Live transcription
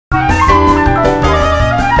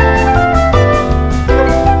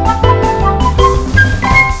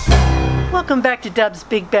Welcome back to Deb's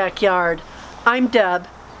Big Backyard. I'm Deb,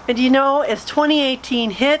 and you know, as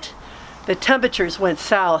 2018 hit, the temperatures went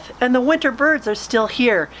south and the winter birds are still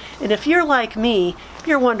here. And if you're like me,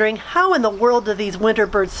 you're wondering how in the world do these winter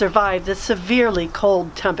birds survive the severely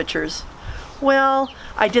cold temperatures? Well,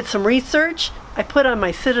 I did some research, I put on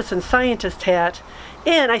my citizen scientist hat,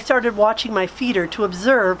 and I started watching my feeder to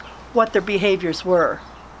observe what their behaviors were.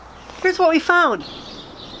 Here's what we found.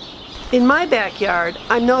 In my backyard,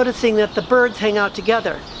 I'm noticing that the birds hang out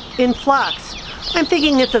together, in flocks. I'm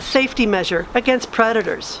thinking it's a safety measure against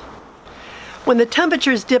predators. When the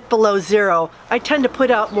temperatures dip below zero, I tend to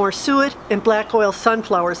put out more suet and black oil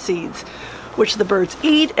sunflower seeds, which the birds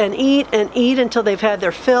eat and eat and eat until they've had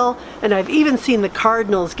their fill, and I've even seen the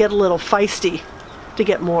cardinals get a little feisty to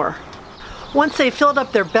get more. Once they've filled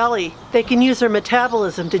up their belly, they can use their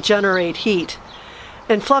metabolism to generate heat.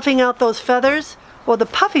 And fluffing out those feathers, well, the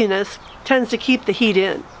puffiness tends to keep the heat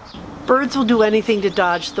in. Birds will do anything to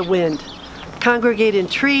dodge the wind, congregate in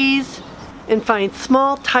trees, and find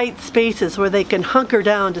small, tight spaces where they can hunker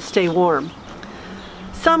down to stay warm.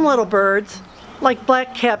 Some little birds, like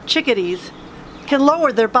black-capped chickadees, can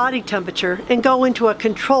lower their body temperature and go into a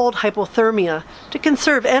controlled hypothermia to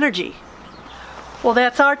conserve energy. Well,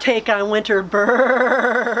 that's our take on winter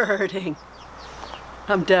birding.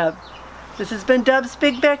 I'm Deb. This has been Deb's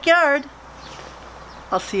Big Backyard.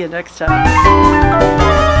 I'll see you next time.